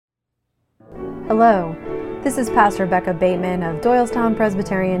Hello, this is Pastor Becca Bateman of Doylestown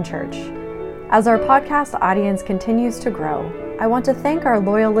Presbyterian Church. As our podcast audience continues to grow, I want to thank our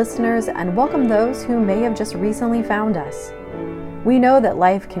loyal listeners and welcome those who may have just recently found us. We know that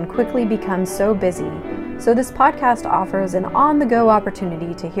life can quickly become so busy, so this podcast offers an on-the-go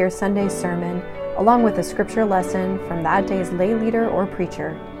opportunity to hear Sunday's sermon along with a scripture lesson from that day's lay leader or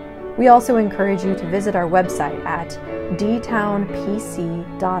preacher. We also encourage you to visit our website at dtownpc.org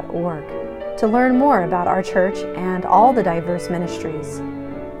to learn more about our church and all the diverse ministries.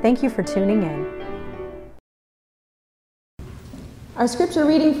 Thank you for tuning in. Our scripture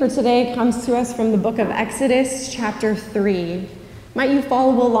reading for today comes to us from the book of Exodus, chapter 3. Might you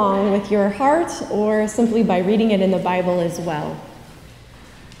follow along with your heart or simply by reading it in the Bible as well.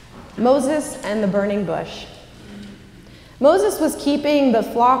 Moses and the burning bush. Moses was keeping the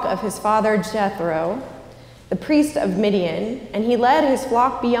flock of his father Jethro, the priest of Midian, and he led his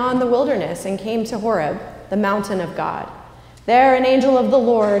flock beyond the wilderness and came to Horeb, the mountain of God. There an angel of the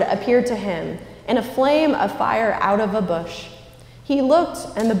Lord appeared to him in a flame of fire out of a bush. He looked,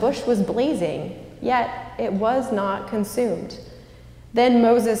 and the bush was blazing, yet it was not consumed. Then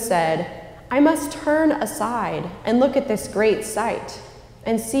Moses said, "I must turn aside and look at this great sight,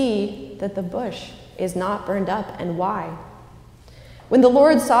 and see that the bush is not burned up, and why?" When the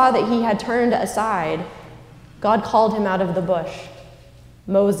Lord saw that he had turned aside, God called him out of the bush.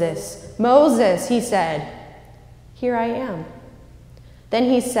 "Moses, Moses," he said. "Here I am." Then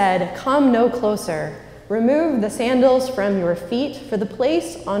he said, "Come no closer. Remove the sandals from your feet, for the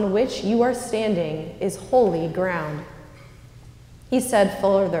place on which you are standing is holy ground." He said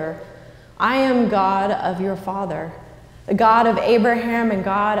further, "I am God of your father, the God of Abraham and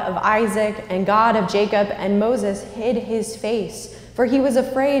God of Isaac and God of Jacob." And Moses hid his face, for he was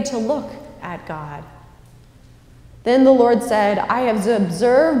afraid to look at God. Then the Lord said, "I have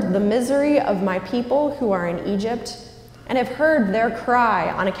observed the misery of my people who are in Egypt, and have heard their cry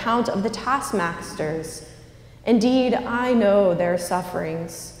on account of the taskmasters. Indeed, I know their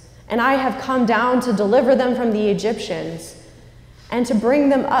sufferings, and I have come down to deliver them from the Egyptians, and to bring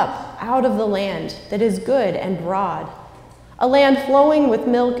them up out of the land that is good and broad, a land flowing with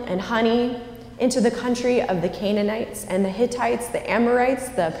milk and honey, into the country of the Canaanites and the Hittites, the Amorites,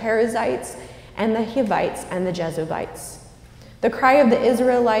 the Perizzites, and the Hivites and the Jebusites. The cry of the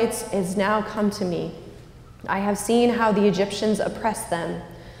Israelites is now come to me. I have seen how the Egyptians oppress them.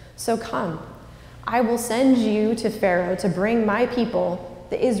 So come, I will send you to Pharaoh to bring my people,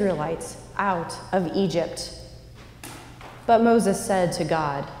 the Israelites, out of Egypt." But Moses said to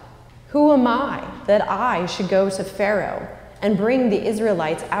God, "Who am I that I should go to Pharaoh and bring the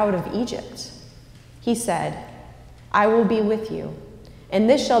Israelites out of Egypt?" He said, "I will be with you, and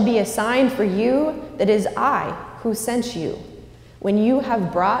this shall be a sign for you that it is I who sent you. When you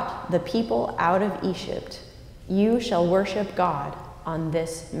have brought the people out of Egypt, you shall worship God on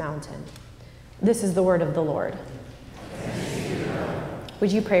this mountain." This is the word of the Lord.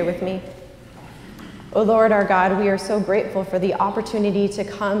 Would you pray with me? O Lord our God, we are so grateful for the opportunity to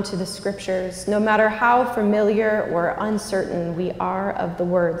come to the scriptures, no matter how familiar or uncertain we are of the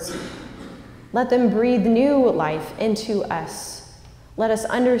words. Let them breathe new life into us. Let us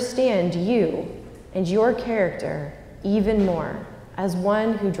understand you and your character even more as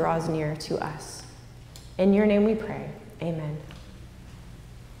one who draws near to us. In your name we pray, amen.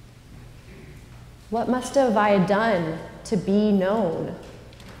 What must have I done to be known?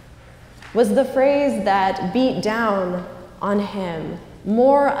 Was the phrase that beat down on him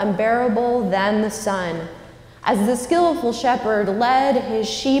more unbearable than the sun, as the skillful shepherd led his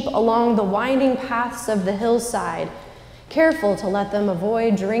sheep along the winding paths of the hillside, careful to let them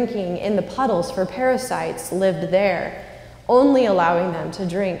avoid drinking in the puddles, for parasites lived there, only allowing them to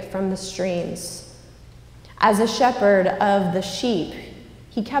drink from the streams. As a shepherd of the sheep,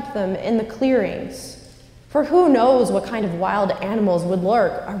 he kept them in the clearings, for who knows what kind of wild animals would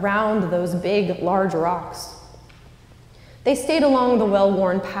lurk around those big, large rocks. They stayed along the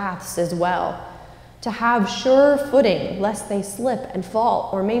well-worn paths as well, to have sure footing lest they slip and fall,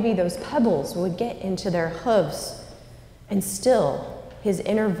 or maybe those pebbles would get into their hooves. And still, his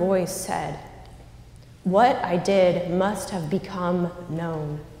inner voice said, "What I did must have become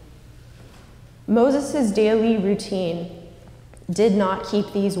known." Moses' daily routine did not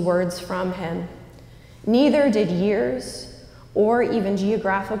keep these words from him. Neither did years or even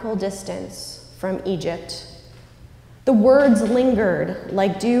geographical distance from Egypt. The words lingered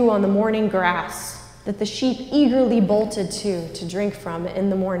like dew on the morning grass that the sheep eagerly bolted to drink from in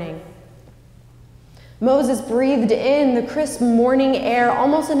the morning. Moses breathed in the crisp morning air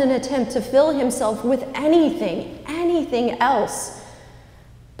almost in an attempt to fill himself with anything else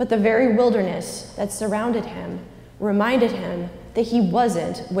But the very wilderness that surrounded him reminded him that he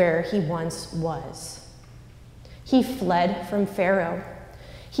wasn't where he once was. He fled from Pharaoh.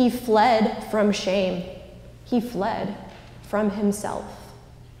 He fled from shame. He fled from himself.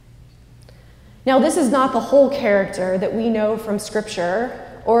 Now, this is not the whole character that we know from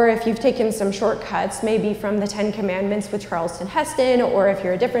Scripture, or if you've taken some shortcuts, maybe from the Ten Commandments with Charlton Heston, or if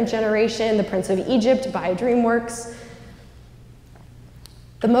you're a different generation, The Prince of Egypt by DreamWorks.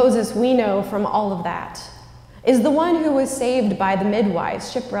 The Moses we know from all of that is the one who was saved by the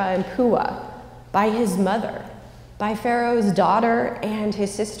midwives, Shiphrah and Puah, by his mother, by Pharaoh's daughter and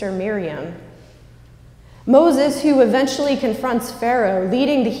his sister Miriam. Moses, who eventually confronts Pharaoh,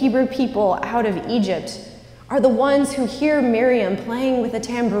 leading the Hebrew people out of Egypt, are the ones who hear Miriam playing with a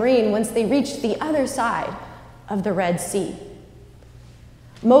tambourine once they reach the other side of the Red Sea.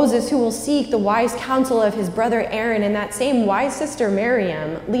 Moses, who will seek the wise counsel of his brother Aaron and that same wise sister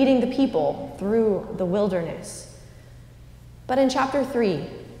Miriam, leading the people through the wilderness. But in chapter 3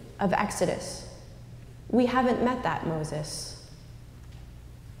 of Exodus, we haven't met that Moses.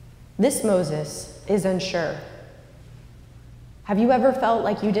 This Moses is unsure. Have you ever felt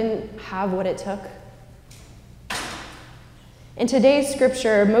like you didn't have what it took? In today's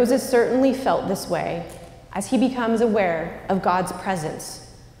scripture, Moses certainly felt this way as he becomes aware of God's presence.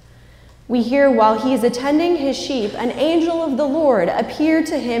 We hear while he is attending his sheep, an angel of the Lord appeared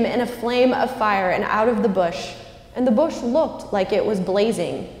to him in a flame of fire and out of the bush, and the bush looked like it was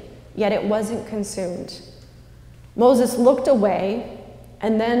blazing, yet it wasn't consumed. Moses looked away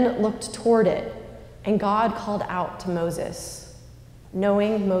and then looked toward it, and God called out to Moses,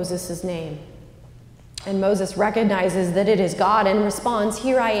 knowing Moses' name. And Moses recognizes that it is God and responds,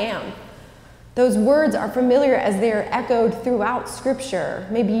 "Here I am." Those words are familiar as they are echoed throughout Scripture.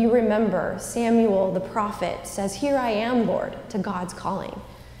 Maybe you remember Samuel the prophet says, "Here I am, Lord," to God's calling.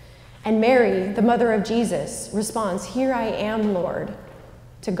 And Mary, the mother of Jesus, responds, "Here I am, Lord,"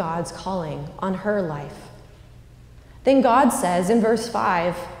 to God's calling on her life. Then God says in verse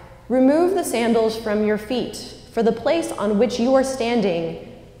 5, "Remove the sandals from your feet, for the place on which you are standing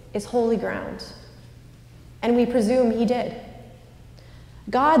is holy ground." And we presume he did.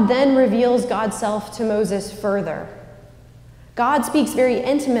 God then reveals God's self to Moses further. God speaks very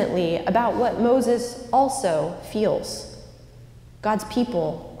intimately about what Moses also feels. God's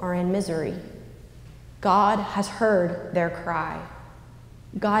people are in misery. God has heard their cry.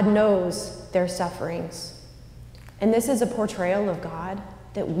 God knows their sufferings. And this is a portrayal of God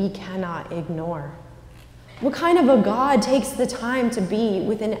that we cannot ignore. What kind of a God takes the time to be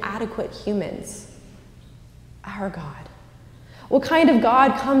with inadequate humans? Our God. What kind of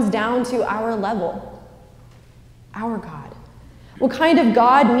God comes down to our level? Our God. What kind of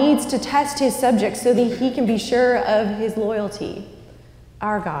God needs to test his subjects so that he can be sure of his loyalty?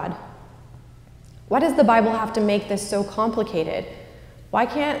 Our God. Why does the Bible have to make this so complicated? Why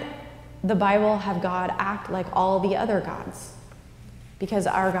can't the Bible have God act like all the other gods? Because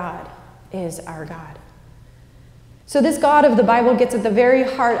our God is our God. So this God of the Bible gets at the very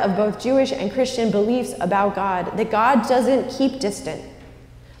heart of both Jewish and Christian beliefs about God, that God doesn't keep distant,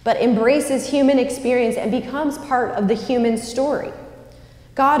 but embraces human experience and becomes part of the human story.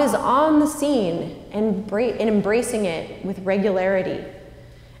 God is on the scene and embracing it with regularity.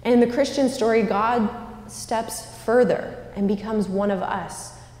 And in the Christian story, God steps further and becomes one of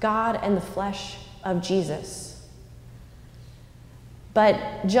us, God and the flesh of Jesus. But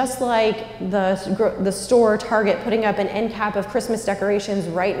just like the store Target putting up an end cap of Christmas decorations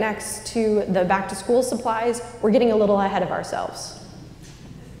right next to the back to school supplies, we're getting a little ahead of ourselves.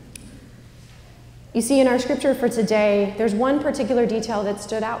 You see, in our scripture for today, there's one particular detail that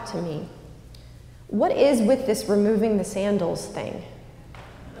stood out to me. What is with this removing the sandals thing?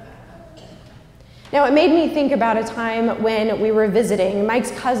 Now, it made me think about a time when we were visiting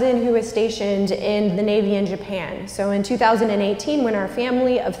Mike's cousin who was stationed in the Navy in Japan. So in 2018, when our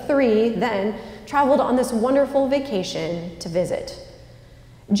family of 3 then traveled on this wonderful vacation to visit.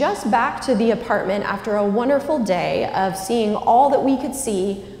 Just back to the apartment after a wonderful day of seeing all that we could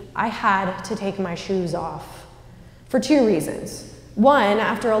see, I had to take my shoes off for 2 reasons. One,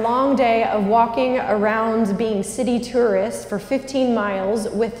 after a long day of walking around being city tourists for 15 miles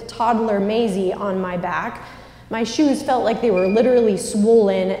with toddler Maisie on my back, my shoes felt like they were literally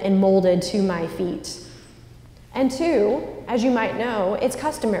swollen and molded to my feet. And 2, as you might know, it's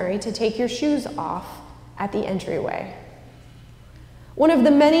customary to take your shoes off at the entryway. One of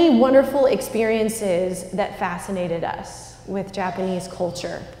the many wonderful experiences that fascinated us with Japanese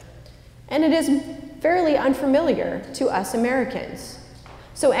culture. And it is fairly unfamiliar to us Americans.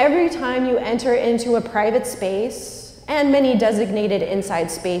 So every time you enter into a private space, and many designated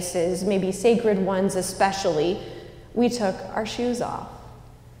inside spaces, maybe sacred ones especially, we took our shoes off.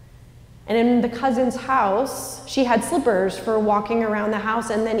 And in the cousin's house, she had slippers for walking around the house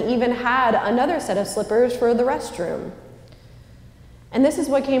and then even had another set of slippers for the restroom. And this is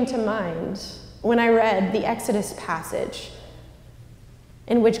what came to mind when I read the Exodus passage,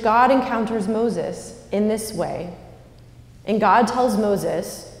 in which God encounters Moses in this way. And God tells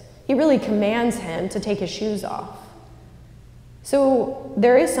Moses, he really commands him to take his shoes off. So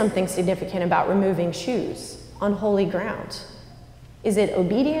there is something significant about removing shoes on holy ground. Is it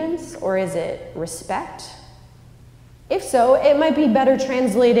obedience or is it respect? If so, it might be better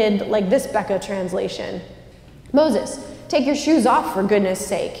translated like this Becca translation. Moses, take your shoes off for goodness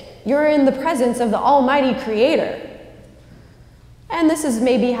sake. You're in the presence of the Almighty Creator. And this is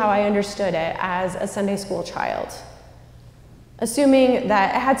maybe how I understood it as a Sunday school child, assuming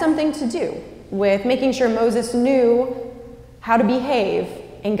that it had something to do with making sure Moses knew how to behave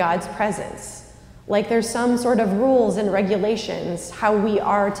in God's presence. Like there's some sort of rules and regulations how we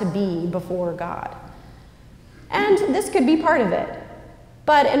are to be before God. And this could be part of it.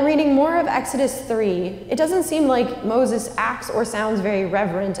 But in reading more of Exodus 3, it doesn't seem like Moses acts or sounds very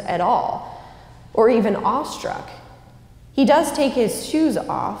reverent at all, or even awestruck. He does take his shoes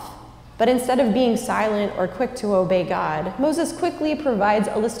off, but instead of being silent or quick to obey God, Moses quickly provides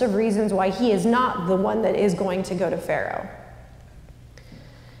a list of reasons why he is not the one that is going to go to Pharaoh.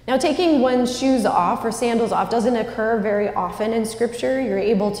 Now, taking one's shoes off or sandals off doesn't occur very often in Scripture. You're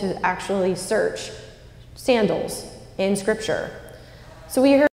able to actually search sandals in Scripture. So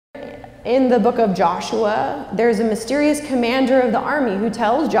we heard in the book of Joshua, there's a mysterious commander of the army who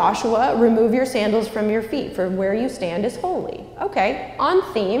tells Joshua, remove your sandals from your feet, for where you stand is holy. Okay, on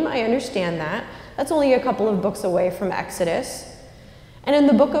theme, I understand that. That's only a couple of books away from Exodus. And in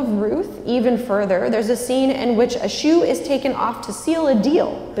the book of Ruth, even further, there's a scene in which a shoe is taken off to seal a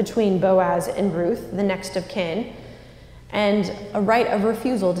deal between Boaz and Ruth, the next of kin, and a right of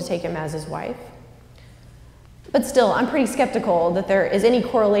refusal to take him as his wife. But still, I'm pretty skeptical that there is any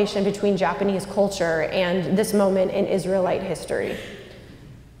correlation between Japanese culture and this moment in Israelite history.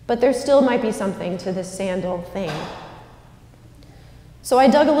 But there still might be something to this sandal thing. So I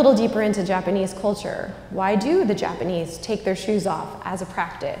dug a little deeper into Japanese culture. Why do the Japanese take their shoes off as a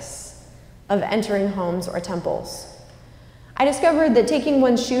practice of entering homes or temples? I discovered that taking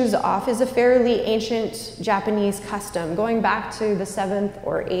one's shoes off is a fairly ancient Japanese custom, going back to the 7th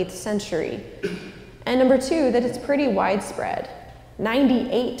or 8th century. And number two, that it's pretty widespread.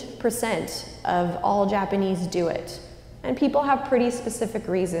 98% of all Japanese do it, and people have pretty specific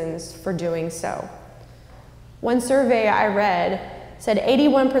reasons for doing so. One survey I read said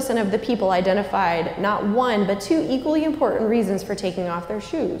 81% of the people identified not one, but two equally important reasons for taking off their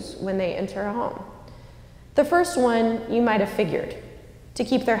shoes when they enter a home. The first one, you might have figured, to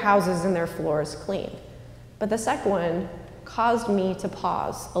keep their houses and their floors clean. But the second one caused me to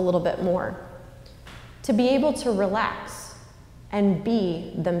pause a little bit more, to be able to relax and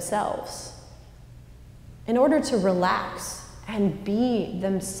be themselves. In order to relax and be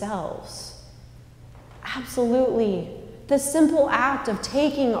themselves, absolutely, the simple act of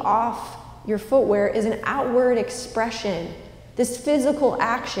taking off your footwear is an outward expression. This physical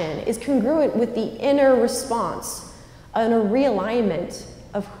action is congruent with the inner response and a realignment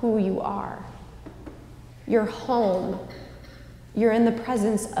of who you are. You're home. You're in the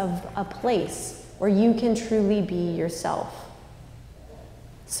presence of a place where you can truly be yourself.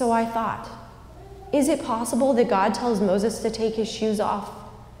 So I thought, is it possible that God tells Moses to take his shoes off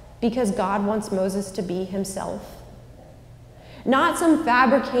because God wants Moses to be himself? Not some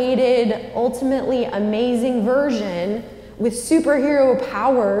fabricated, ultimately amazing version with superhero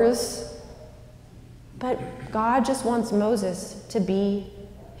powers, but God just wants Moses to be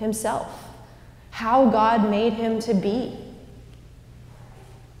himself, how God made him to be.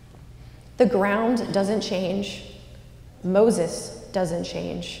 The ground doesn't change, Moses doesn't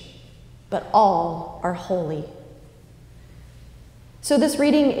change, but all are holy. So this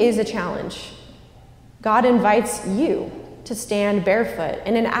reading is a challenge. God invites you to stand barefoot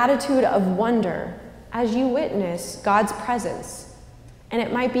in an attitude of wonder as you witness God's presence. And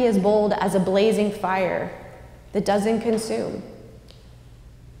it might be as bold as a blazing fire that doesn't consume.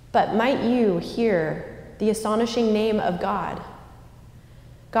 But might you hear the astonishing name of God?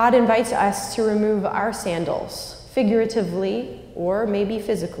 God invites us to remove our sandals, figuratively or maybe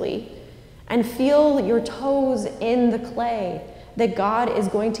physically, and feel your toes in the clay that God is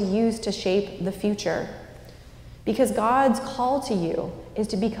going to use to shape the future. Because God's call to you is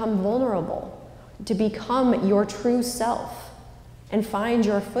to become vulnerable, to become your true self, and find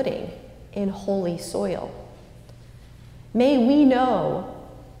your footing in holy soil. May we know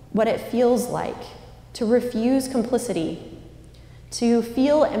what it feels like to refuse complicity, to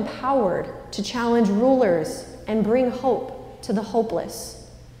feel empowered to challenge rulers and bring hope to the hopeless.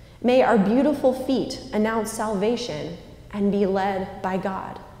 May our beautiful feet announce salvation and be led by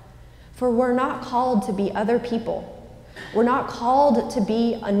God. For we're not called to be other people. We're not called to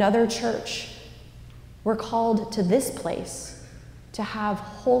be another church. We're called to this place, to have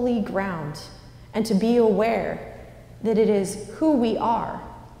holy ground, and to be aware that it is who we are,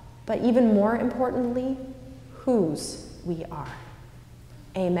 but even more importantly, whose we are.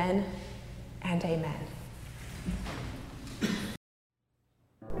 Amen and amen.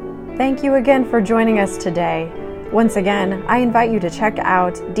 Thank you again for joining us today. Once again, I invite you to check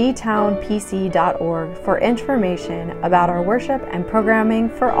out dtownpc.org for information about our worship and programming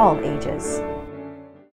for all ages.